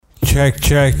Check,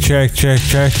 check, check, check,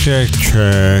 check, check,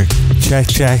 check. Check,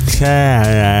 check, check.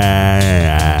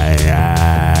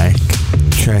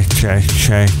 Check, check,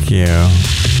 check, yo.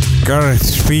 Gotta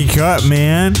speak up,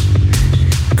 man.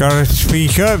 Gotta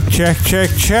speak up. Check, check,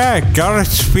 check. Gotta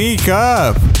speak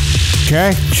up.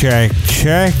 Check, check,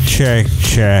 check, check,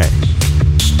 check.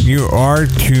 You are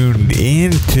tuned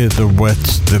into the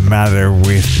What's the Matter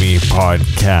With Me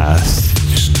podcast.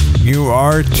 You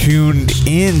are tuned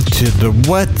into the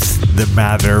What's the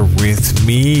Matter With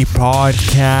Me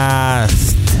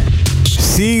podcast.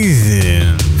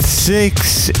 Season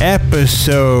 6,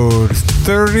 episode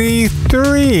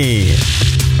 33.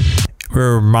 It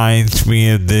reminds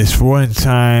me of this one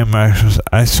time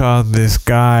I saw this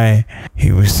guy.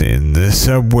 He was in the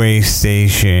subway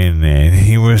station and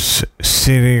he was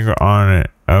sitting on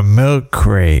a milk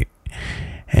crate.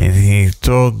 And he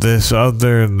told this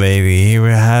other lady, he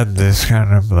had this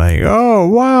kind of like, oh,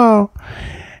 wow.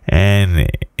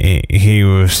 And he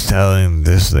was telling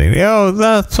this lady, oh,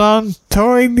 that's on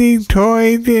Toyd.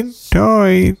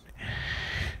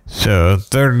 So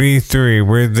 33,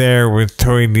 we're there with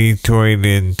Toyd.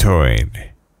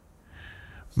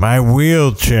 My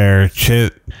wheelchair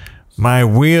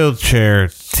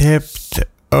tipped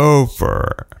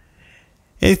over.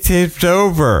 It tipped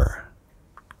over.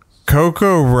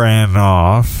 Coco ran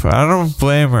off. I don't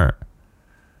blame her.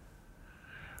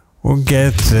 We'll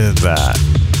get to that.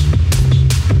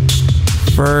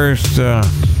 First,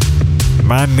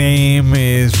 my name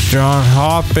is John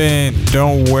Hoppin.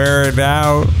 Don't wear it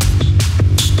out.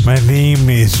 My name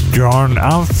is John.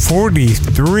 I'm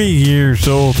 43 years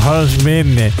old,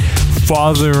 husband and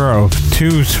father of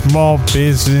 2 small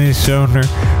business owner,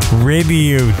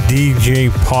 radio DJ,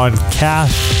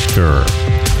 podcaster.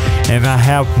 And I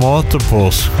have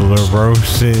multiple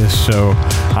sclerosis, so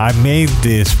I made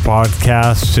this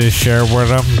podcast to share what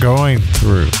I'm going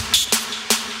through.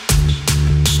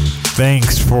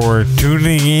 Thanks for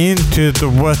tuning in to the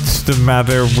What's the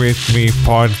Matter With Me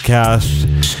podcast.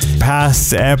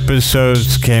 Past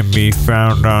episodes can be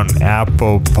found on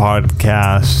Apple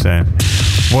Podcasts and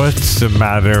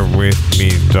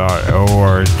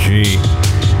what'sthematterwithme.org.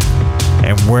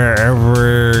 And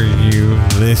wherever you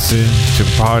listen to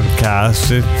podcasts,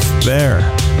 it's there.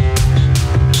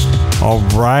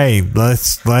 Alright,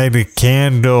 let's light a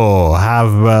candle,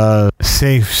 have a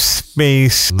safe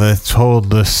space, let's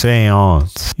hold the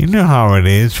seance. You know how it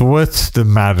is. What's the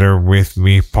Matter With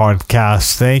Me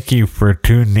podcast? Thank you for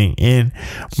tuning in.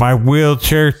 My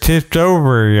wheelchair tipped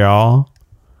over, y'all.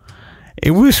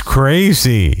 It was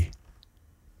crazy.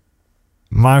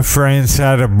 My friends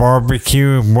had a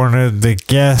barbecue and one of the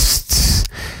guests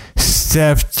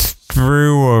stepped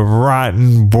through a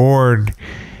rotten board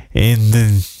in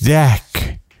the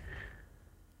deck.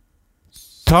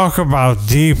 Talk about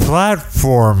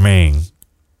deplatforming.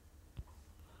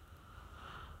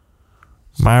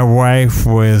 My wife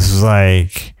was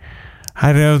like,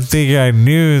 I don't think I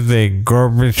knew that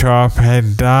Gorbachev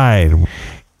had died.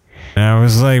 And I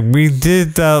was like, we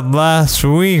did that last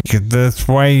week. That's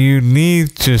why you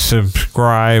need to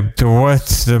subscribe to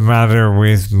What's the Matter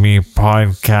With Me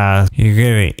podcast. You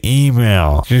get an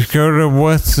email. Just go to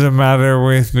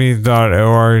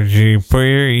what'sthematterwithme.org, put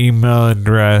your email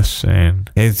address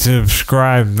and hit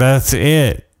subscribe. That's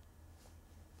it.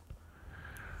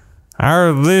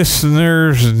 Our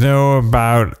listeners know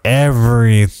about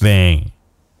everything.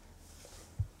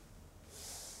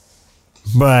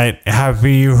 But have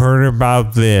you heard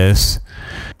about this?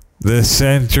 The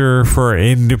Center for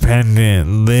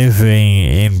Independent Living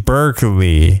in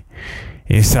Berkeley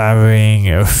is having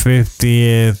a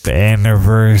 50th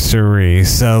anniversary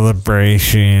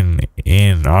celebration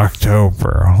in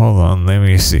October. Hold on, let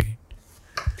me see.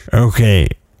 Okay.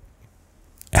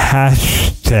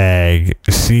 Hashtag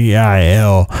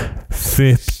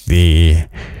CIL50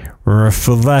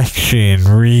 Reflection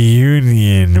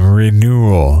Reunion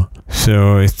Renewal.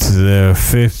 So it's the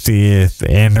 50th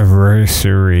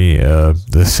anniversary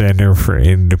of the Center for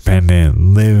Independent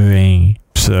Living.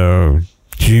 So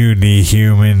Judy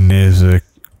Heumann is a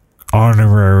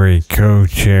honorary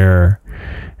co-chair,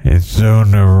 and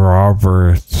Zona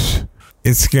Roberts.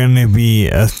 It's going to be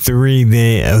a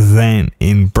 3-day event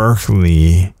in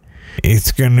Berkeley.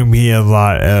 It's going to be a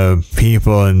lot of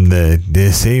people in the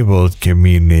disabled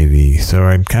community. So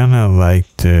I'd kind of like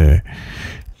to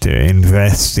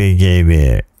investigate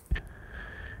it.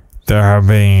 They're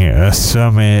having a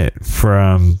summit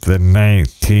from the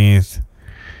 19th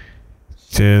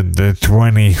to the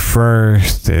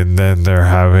 21st, and then they're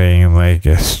having like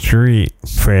a street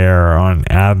fair on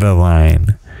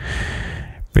Adeline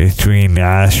between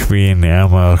Ashby and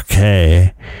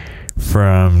MLK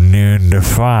from noon to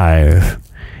 5.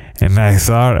 And I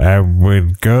thought I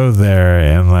would go there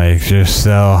and like just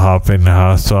sell Hoppin'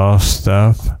 Hot Sauce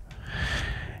stuff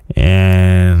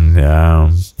and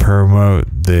promote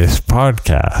this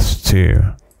podcast too.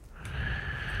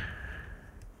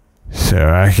 So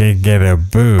I could get a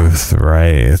booth,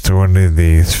 right? It's one of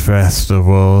these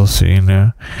festivals, you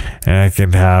know, and I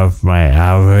could have my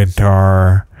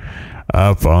avatar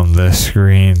up on the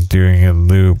screen doing a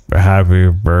loop. Happy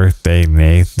birthday,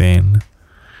 Nathan.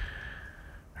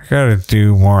 I gotta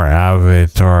do more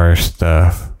avatar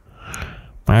stuff.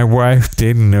 My wife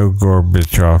didn't know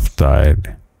Gorbachev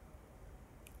died.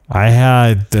 I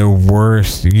had the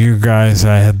worst, you guys,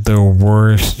 I had the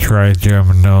worst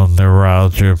trigeminal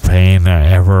neuralgia pain I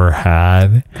ever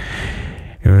had.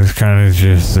 It was kind of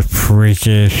just a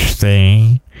freakish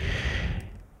thing.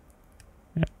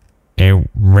 It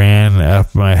ran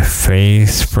up my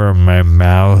face from my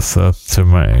mouth up to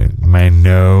my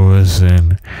nose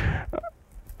and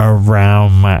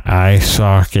around my eye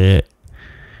socket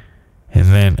and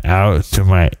then out to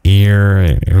my ear.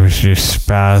 It was just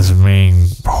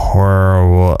spasming,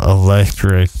 horrible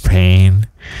electric pain.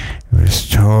 It was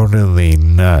totally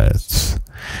nuts.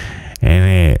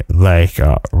 And it like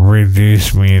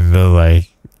reduced me to like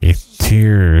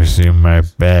tears in my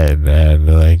bed. I had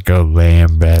to like go lay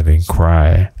in bed and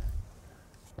cry.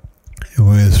 It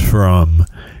was from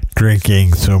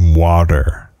drinking some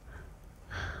water.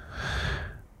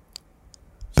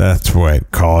 That's what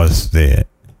caused it.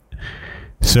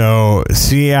 So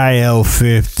CIL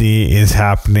 50 is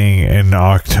happening in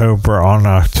October, on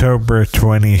October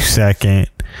 22nd.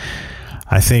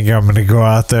 I think I'm going to go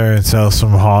out there and sell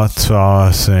some hot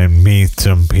sauce and meet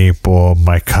some people.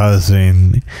 My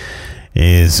cousin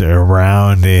is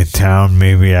around in town.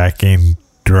 Maybe I can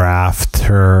draft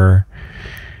her.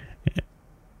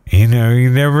 You know,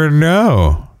 you never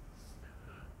know.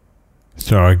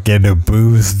 So I get a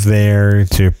booth there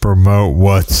to promote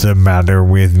What's the Matter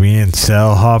with Me and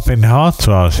sell Hoppin' Hot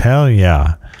Sauce. Hell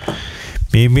yeah.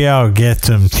 Maybe I'll get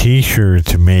some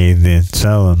t-shirts made and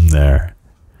sell them there.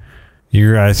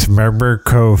 You guys remember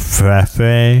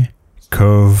Covfefe?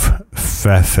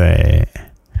 Covfefe.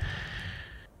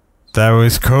 That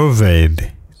was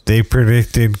COVID. They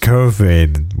predicted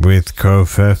COVID with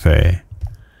Covfefe.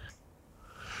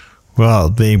 Well,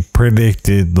 they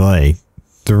predicted like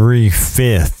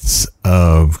 3/5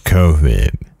 of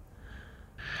COVID.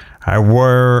 I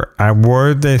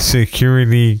wore the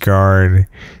security guard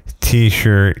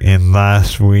t-shirt in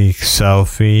last week's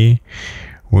selfie,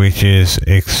 which is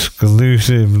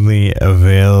exclusively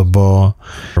available.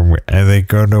 And they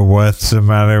go to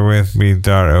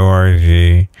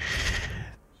whatsthematterwithme.org.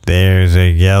 There's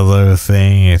a yellow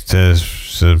thing. It says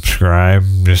subscribe.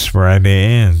 Just write it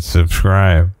in.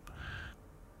 Subscribe.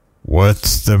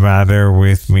 What's the Matter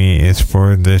with Me is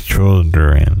for the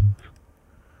children.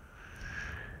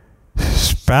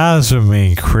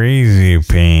 Spasming crazy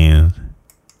pain.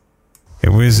 It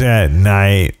was at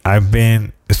night. I've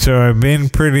been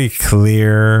pretty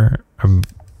clear.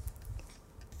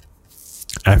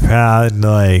 I've had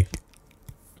like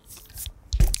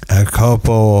a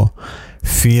couple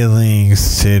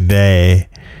feelings today.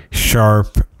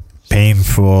 Sharp,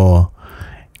 painful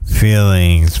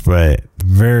feelings, but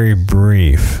very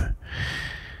brief.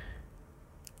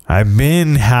 I've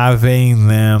been having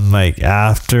them like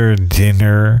after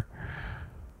dinner.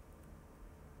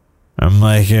 I'm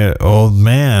like an old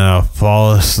man. I'll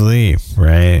fall asleep,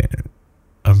 right?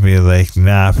 I'll be like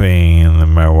napping and then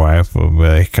my wife will be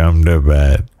like, come to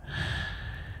bed.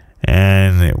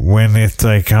 And when it's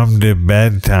like come to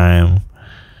bedtime,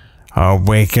 I'll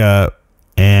wake up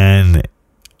and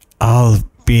I'll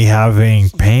be having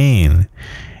pain.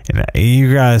 And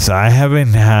you guys, I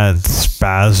haven't had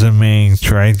spasming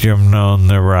trigeminal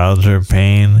neuralgia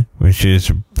pain, which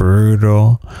is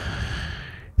brutal,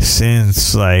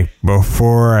 since like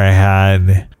before I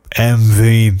had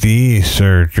MVD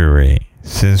surgery.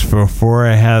 Since before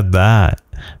I had that.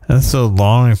 That's a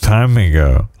long time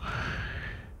ago.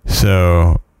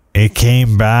 So it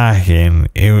came back and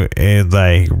it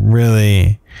like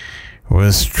really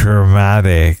was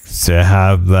traumatic to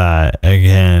have that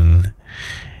again.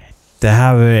 To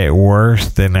have it worse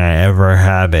than I ever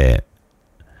had it.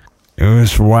 It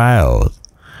was wild.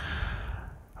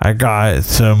 I got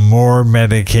some more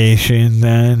medication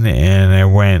then and I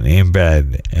went in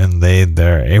bed and laid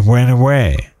there. It went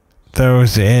away. That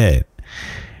was it.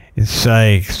 It's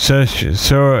like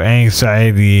so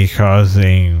anxiety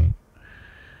causing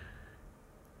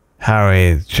how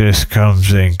it just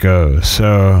comes and goes.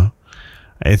 So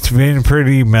It's been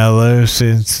pretty mellow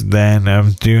since then.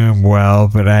 I'm doing well,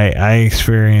 but I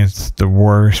experienced the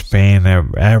worst pain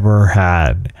I've ever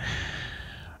had.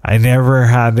 I never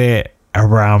had it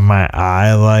around my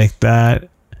eye like that,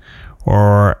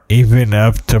 or even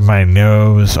up to my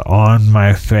nose, on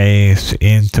my face,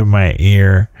 into my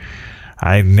ear.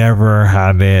 I never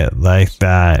had it like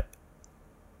that.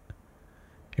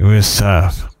 It was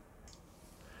tough.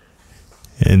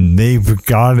 And they've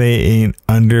got it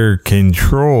under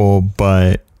control,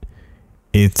 but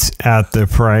it's at the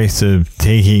price of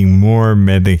taking more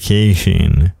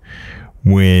medication,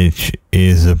 which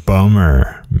is a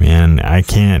bummer. Man, I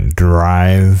can't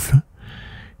drive,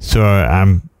 so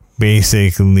I'm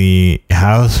basically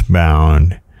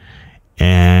housebound,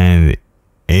 and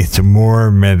it's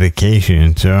more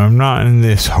medication. So I'm not in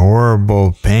this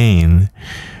horrible pain,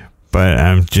 but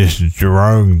I'm just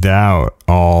drugged out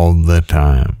all the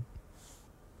time.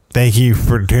 Thank you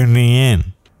for tuning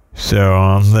in. So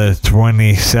on the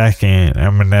 22nd,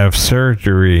 I'm going to have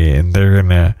surgery, and they're going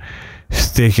to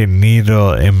stick a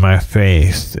needle in my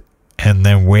face and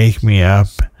then wake me up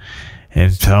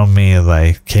and tell me,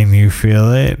 like, can you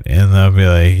feel it? And they'll be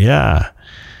like, yeah.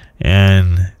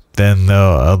 And then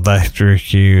they'll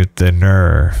electrocute the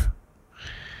nerve.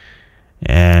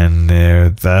 And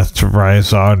that's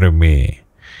rhizotomy.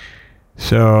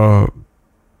 So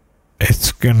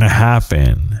it's gonna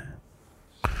happen.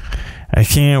 I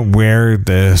can't wear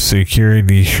the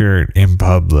security shirt in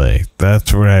public.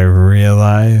 That's what I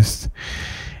realized.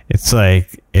 It's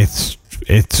like it's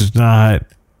not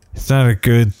a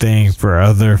good thing for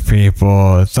other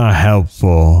people. It's not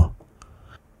helpful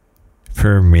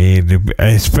for me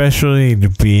especially to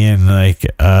be in like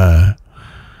a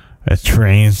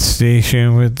train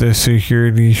station with the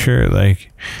security shirt.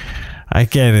 Like, I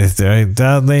get it.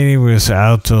 That lady was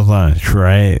out to lunch,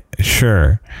 right?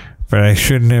 Sure. But I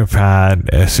shouldn't have had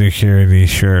a security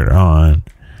shirt on.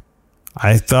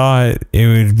 I thought it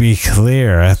would be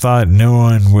clear. I thought no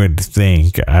one would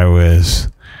think I was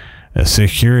a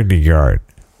security guard.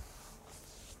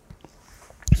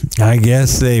 I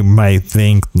guess they might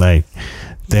think like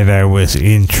that I was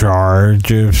in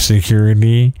charge of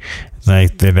security,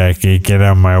 like that I could get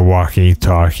on my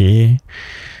walkie-talkie.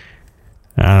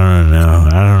 I don't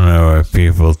know what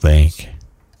people think.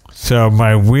 So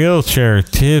my wheelchair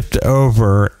tipped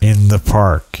over in the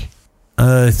park.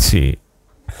 Let's see.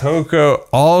 Coco,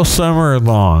 all summer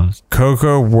long,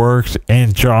 Coco worked,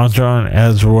 and John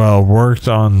as well, worked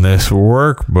on this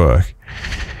workbook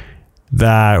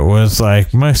that was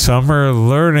like my summer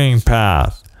learning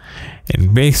path.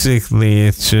 And basically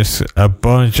it's just a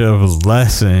bunch of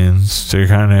lessons to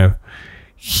kind of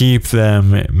keep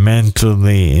them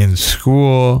mentally in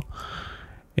school.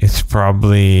 It's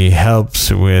probably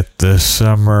helps with the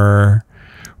summer,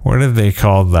 what do they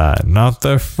call that? Not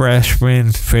the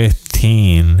freshman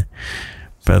 15,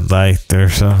 but like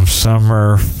there's some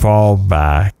summer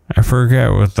fallback. I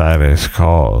forget what that is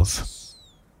called.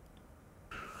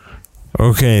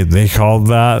 Okay, they call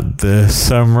that the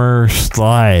summer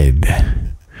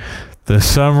slide. The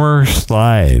summer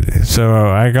slide. So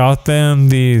I got them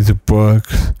these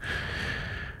books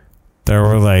that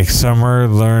were like summer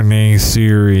learning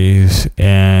series,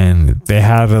 and they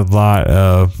had a lot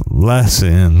of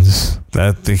lessons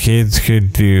that the kids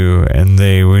could do, and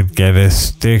they would get a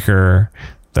sticker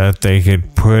that they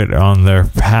could put on their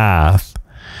path,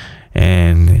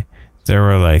 and there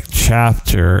were like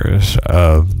chapters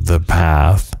of the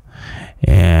path,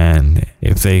 and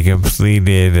if they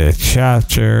completed a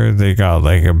chapter, they got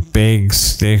like a big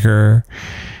sticker.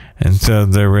 And so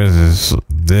there was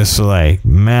this like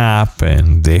map,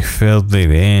 and they filled it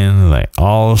in like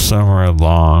all summer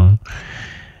long,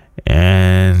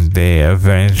 and they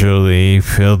eventually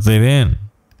filled it in.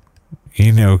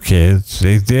 You know, kids,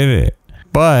 they did it.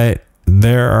 But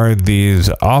there are these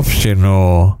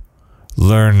optional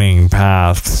learning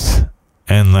paths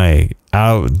and like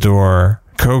outdoor.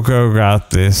 Coco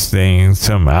got this thing,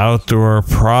 some outdoor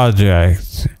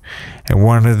projects, and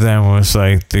one of them was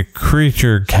like the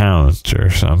creature count or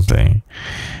something.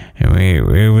 And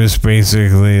it was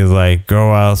basically like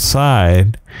go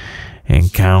outside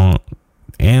and count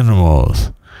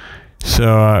animals.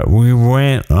 So we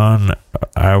went on,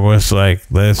 I was like,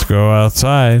 let's go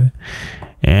outside.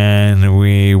 And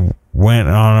we went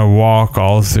on a walk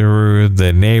all through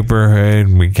the neighborhood.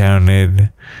 We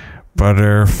counted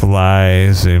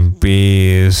butterflies and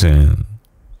bees and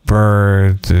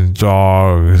birds and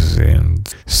dogs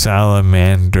and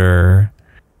salamander,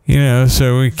 you know.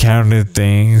 So we counted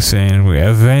things, and we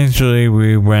eventually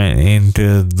went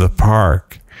into the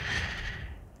park,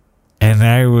 And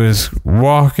I was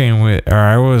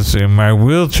I was in my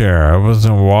wheelchair. I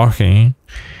wasn't walking.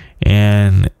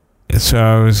 And so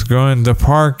I was going, the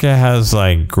park, it has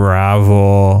like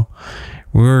gravel.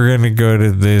 We were going to go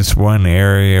to this one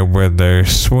area where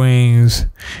there's swings.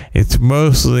 It's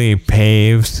mostly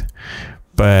paved,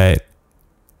 but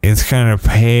it's kind of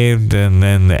paved, and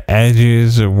then the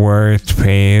edges of where it's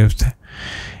paved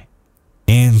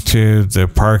into the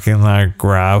parking lot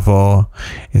gravel.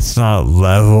 It's not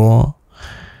level.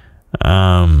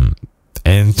 And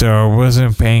so I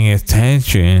wasn't paying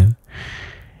attention,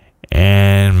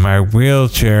 and my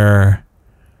wheelchair,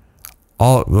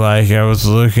 I was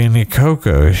looking at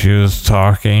Coco. She was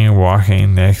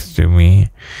walking next to me,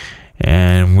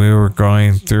 and we were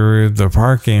going through the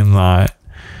parking lot,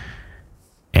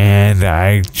 and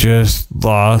I just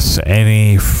lost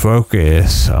any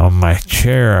focus on my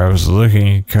chair. I was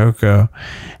looking at Coco,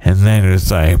 and then it was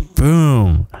like,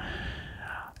 boom.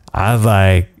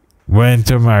 I went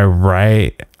to my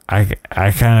right. I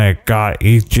kind of got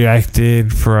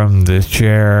ejected from the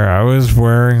chair. I was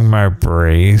wearing my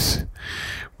brace,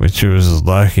 which was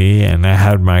lucky, and I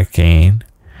had my cane.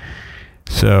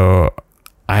 So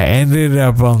I ended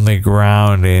up on the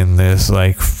ground in this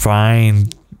fine,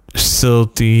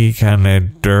 silty kind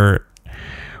of dirt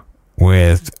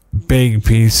with big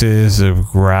pieces of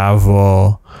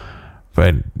gravel,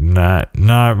 but not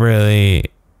enough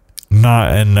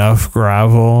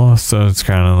gravel, so it's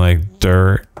kind of like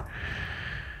dirt.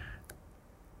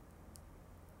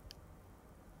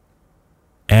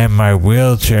 And my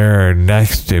wheelchair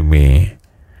next to me.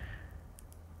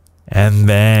 And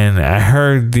then I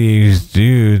heard these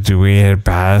dudes, we had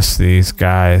passed these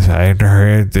guys. I had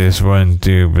heard this one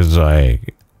dude was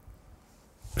like,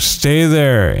 stay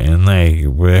there. And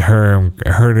we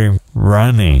heard him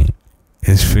running,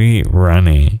 his feet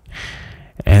running.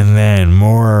 And then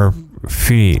more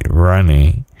feet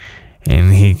running.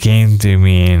 And he came to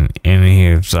me and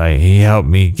he was like, he helped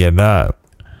me get up.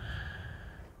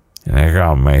 And I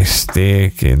got my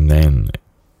stick, and then,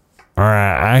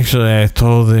 I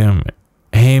told him,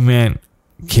 hey man,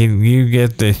 can you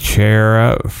get the chair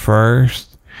up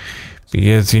first?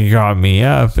 Because he got me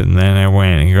up, and then I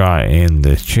went and got in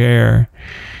the chair,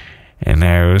 and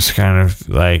I was kind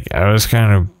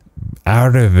of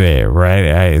out of it,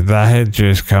 right? That had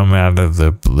just come out of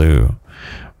the blue.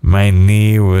 My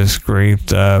knee was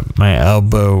scraped up, my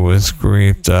elbow was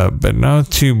scraped up, but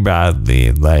not too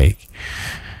badly.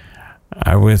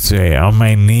 I would say on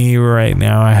my knee right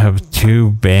now, I have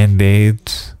 2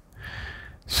 Band-Aids.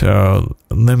 So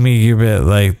let me give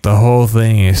it the whole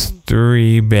thing is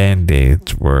 3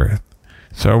 Band-Aids worth.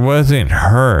 So I wasn't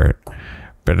hurt,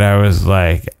 but I was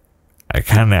I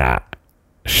kind of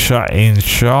in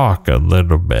shock a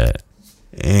little bit.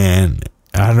 And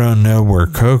I don't know where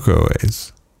Coco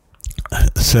is.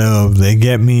 So they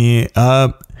get me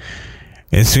up.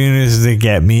 As soon as they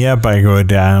get me up, I go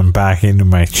down back into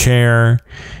my chair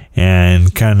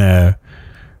and kind of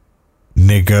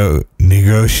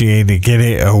negotiate to get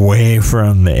it away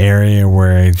from the area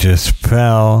where I just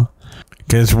fell.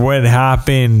 Because what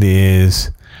happened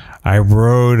is I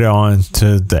rode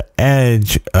onto the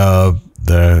edge of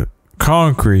the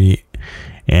concrete,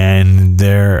 and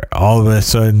there all of a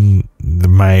sudden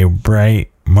my right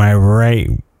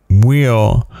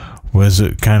wheel was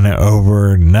kind of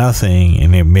over nothing,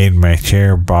 and it made my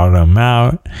chair bottom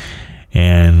out,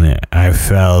 and I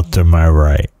fell to my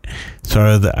right.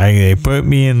 So they put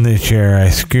me in the chair. I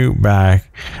scoot back.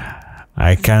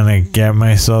 I kind of get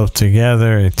myself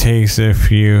together. It takes a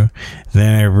few.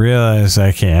 Then I realize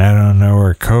I don't know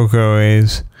where Coco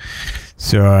is.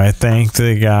 So I thank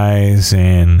the guys,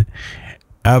 and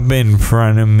up in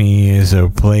front of me is a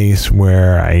place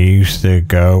where I used to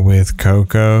go with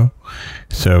Coco.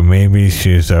 So maybe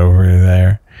she's over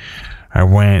there. I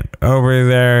went over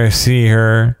there, see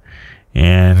her,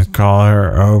 and call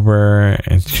her over,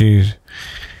 and she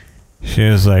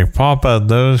was like, Papa,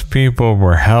 those people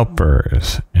were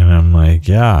helpers. And I'm like,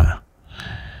 yeah.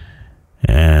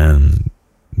 And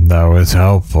that was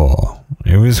helpful.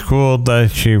 It was cool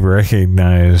that she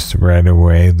recognized right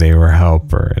away they were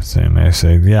helpers. And I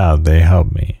said, yeah, they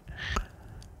helped me.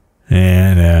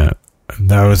 And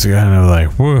that was kind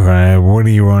of whoa, what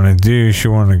do you want to do? She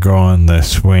want to go on the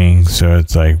swing. So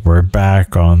it's we're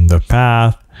back on the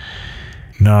path.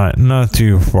 Not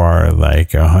too far,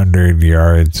 100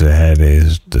 yards ahead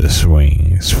is the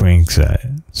swing set.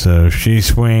 So she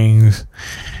swings,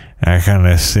 I kind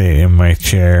of sit in my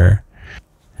chair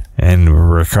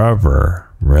and recover,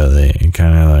 really, and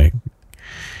kind of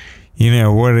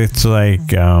what it's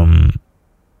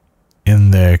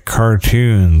in the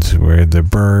cartoons where the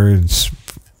birds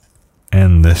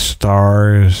and the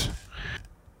stars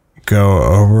go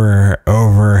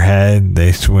overhead.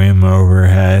 They swim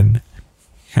overhead.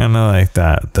 Kind of like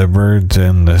that. The birds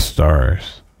and the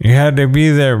stars. You had to be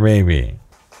there, baby.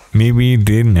 Maybe you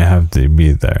didn't have to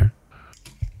be there.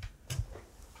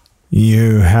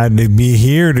 You had to be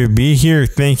here to be here.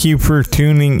 Thank you for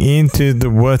tuning into the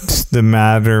What's the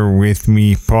Matter with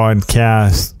Me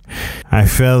podcast. I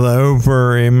fell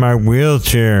over in my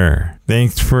wheelchair.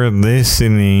 Thanks for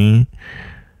listening.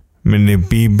 I'm going to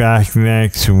be back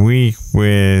next week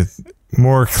with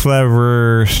more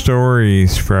clever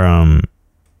stories from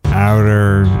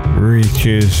outer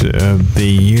reaches of the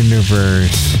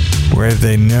universe, where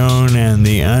the known and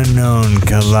the unknown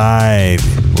collide,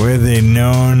 where the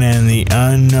known and the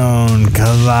unknown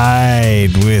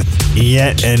collide with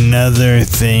yet another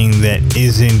thing that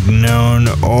isn't known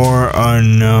or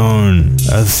unknown,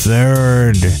 a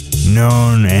third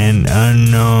known and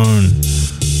unknown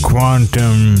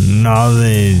quantum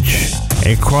knowledge.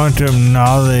 A quantum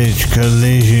knowledge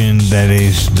collision that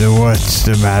is the What's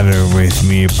the Matter with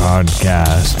Me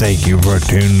podcast. Thank you for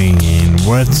tuning in.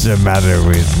 What's the Matter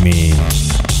with Me?